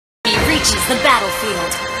threatens the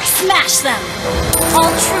battlefield. Smash them!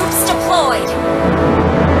 All troops deployed!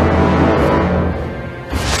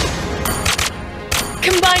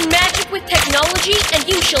 Combine magic with technology and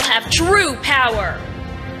you shall have true power!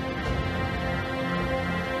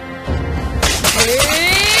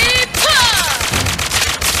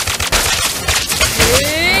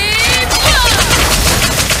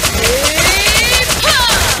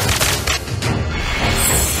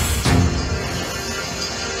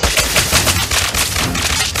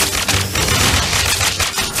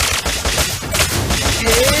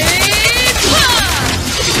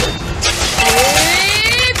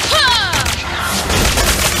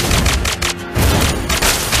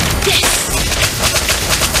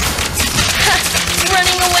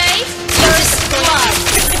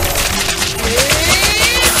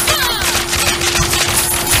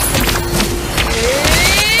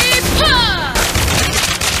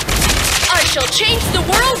 Change the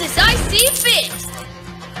world as I see fit!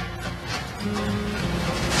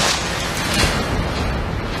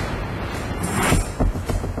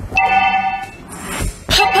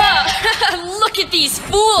 Papa! Look at these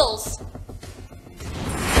fools!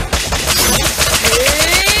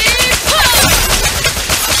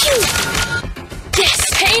 Yes,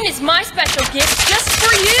 pain is my special gift just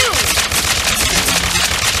for you!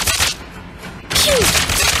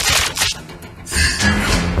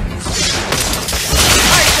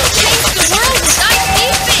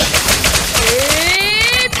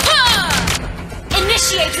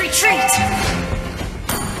 Initiate retreat!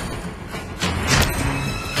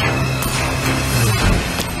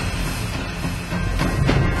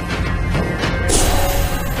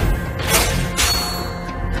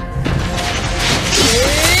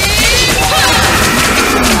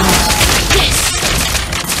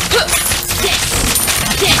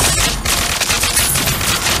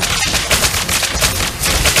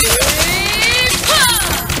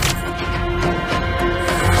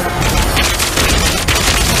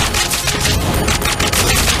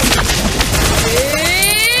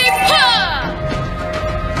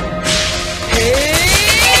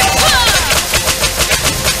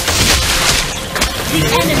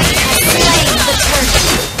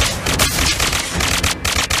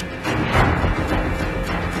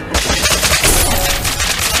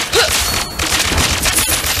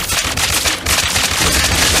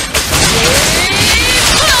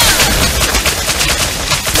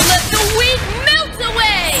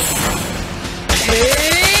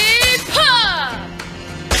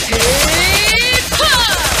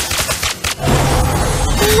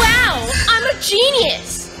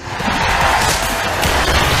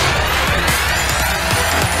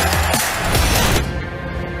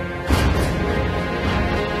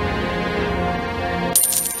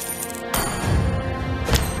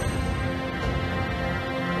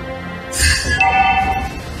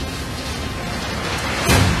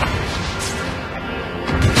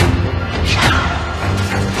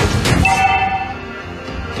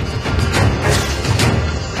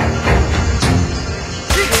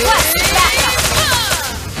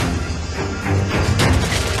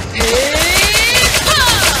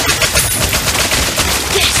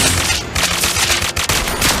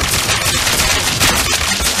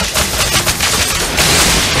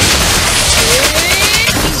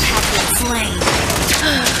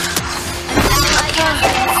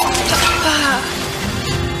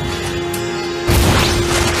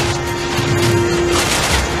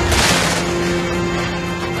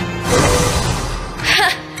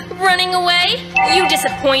 Running away? You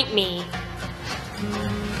disappoint me.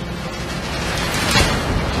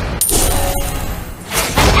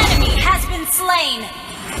 An enemy has been slain!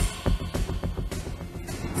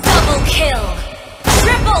 Double kill!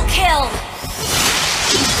 Triple kill!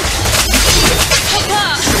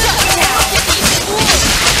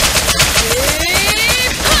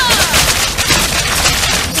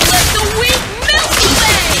 Let the wind melt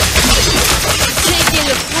away! Taking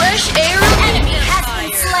the fresh air of the enemy has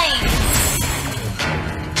been slain!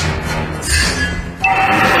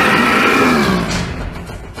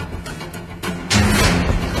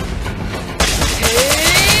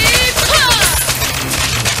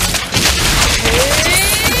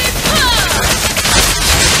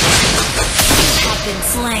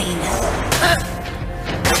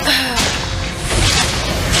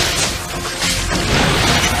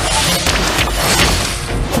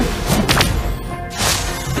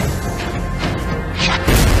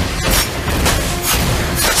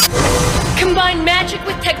 Combine magic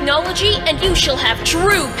with technology and you shall have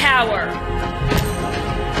true power!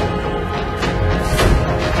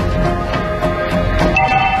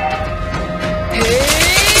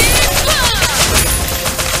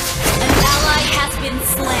 An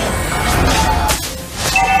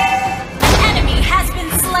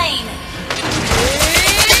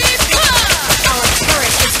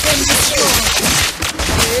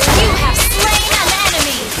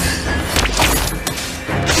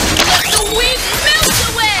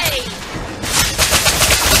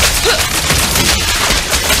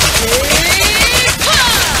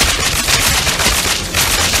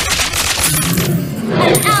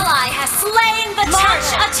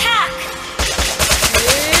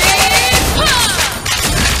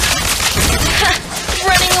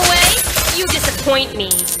me.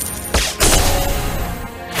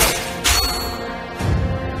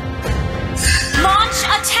 Launch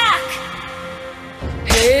attack!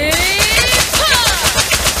 Hey!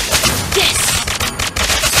 Yes!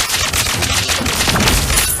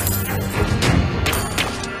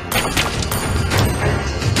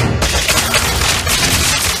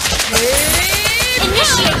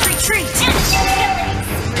 Initiate retreat!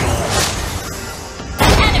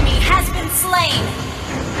 An enemy has been slain!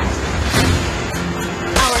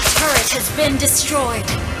 Our turret has been destroyed.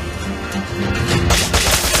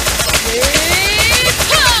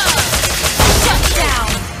 Shut down!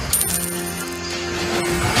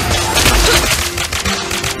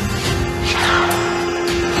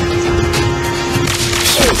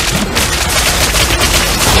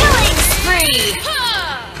 Killing spree!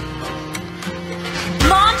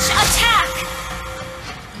 Launch attack!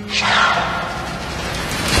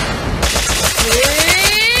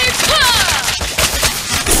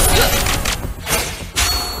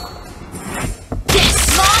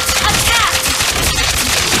 Yes! Launch attack!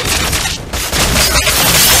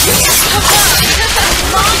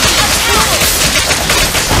 Launch attack!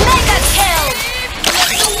 Mega kill! Let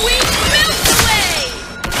the weak melt away!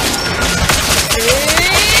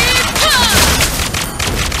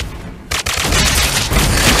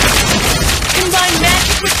 Combine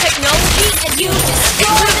magic with technology and You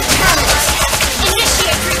destroy the turret!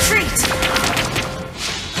 Initiate retreat!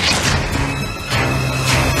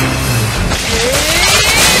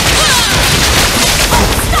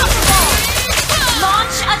 Unstoppable!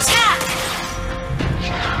 Launch attack!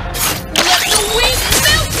 let the weak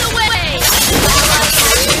melt away!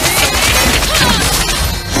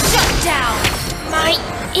 Shut down! My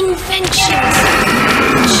inventions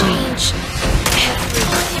change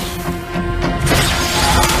everything.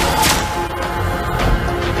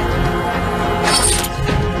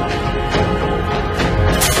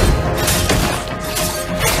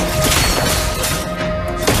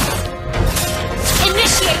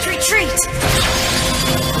 Initiate retreat!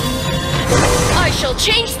 I shall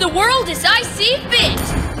change the world as I see fit!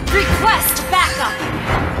 Request backup!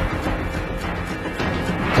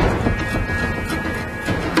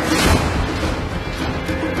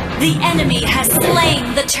 The enemy has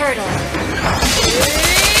slain the turtle.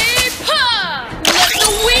 Let the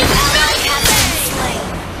weak Ally melt has away! been slain.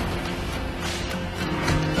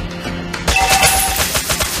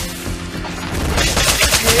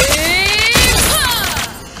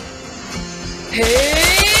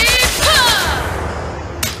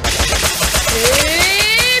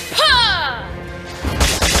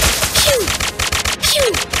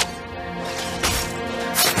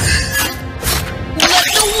 Let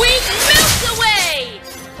the weak melt away!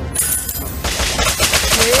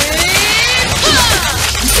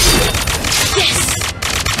 Yes!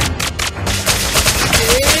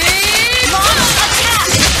 Launch attack!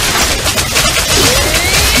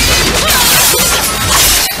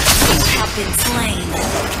 You have been slain.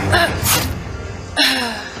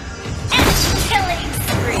 And killing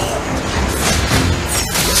spree.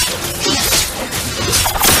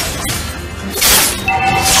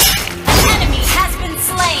 An enemy has been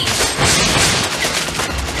slain.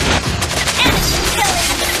 And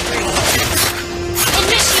killing spree.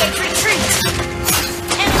 Initiate retreat.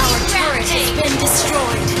 And our turret has been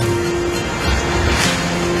destroyed.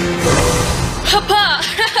 Papa!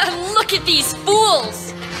 Look at these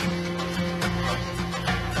fools!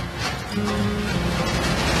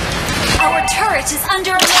 Our turret is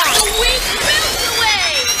under attack. The weak melt away!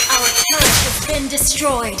 Our turret has been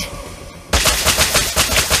destroyed.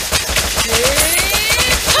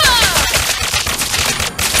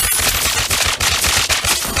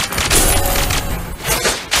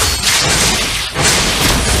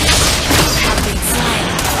 Have been slain.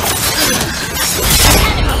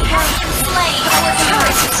 Enemy has been slain. Our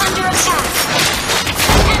turret is under attack.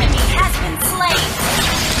 Enemy has been slain.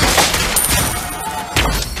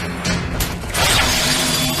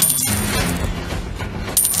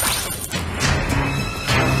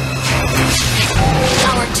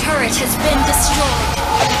 Our turret has been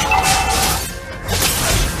destroyed.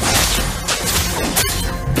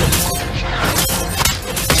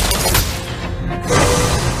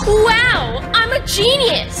 Wow! I'm a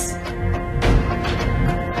genius!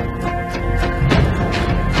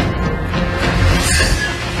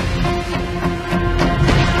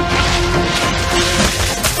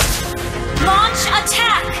 Launch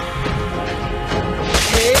attack!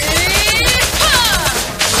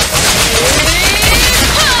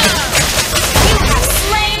 You have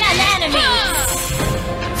slain an enemy!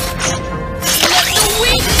 Let the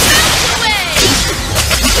weak melt away!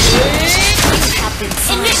 You have been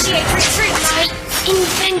slain. Initiate retreat! My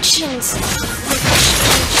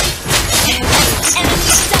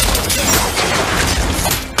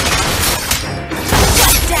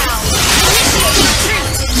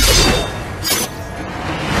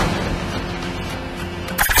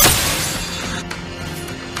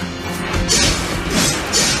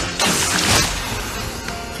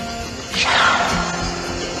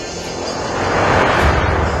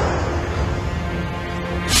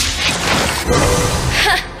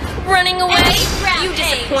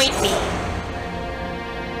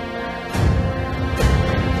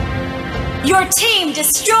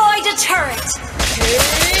destroyed a turret.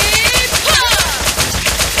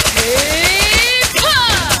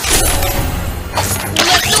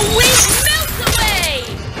 Let the wind melt away!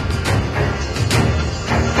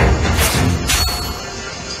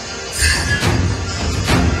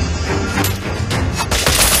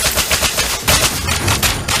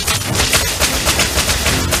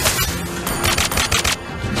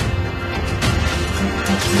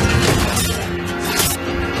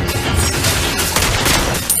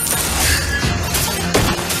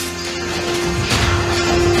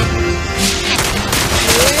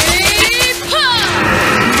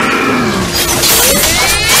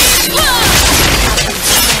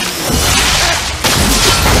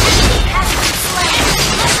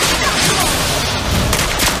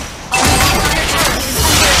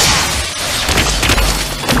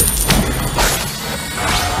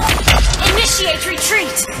 Initiate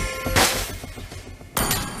retreat!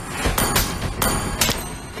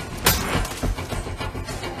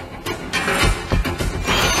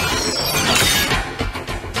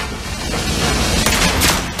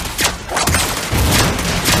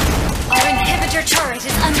 Our inhibitor turret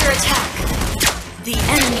is under attack. The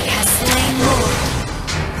enemy has slain Lord.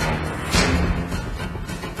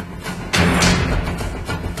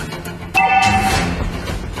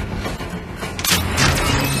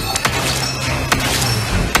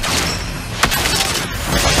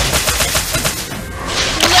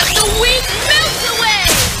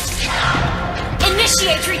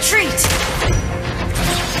 Initiate retreat!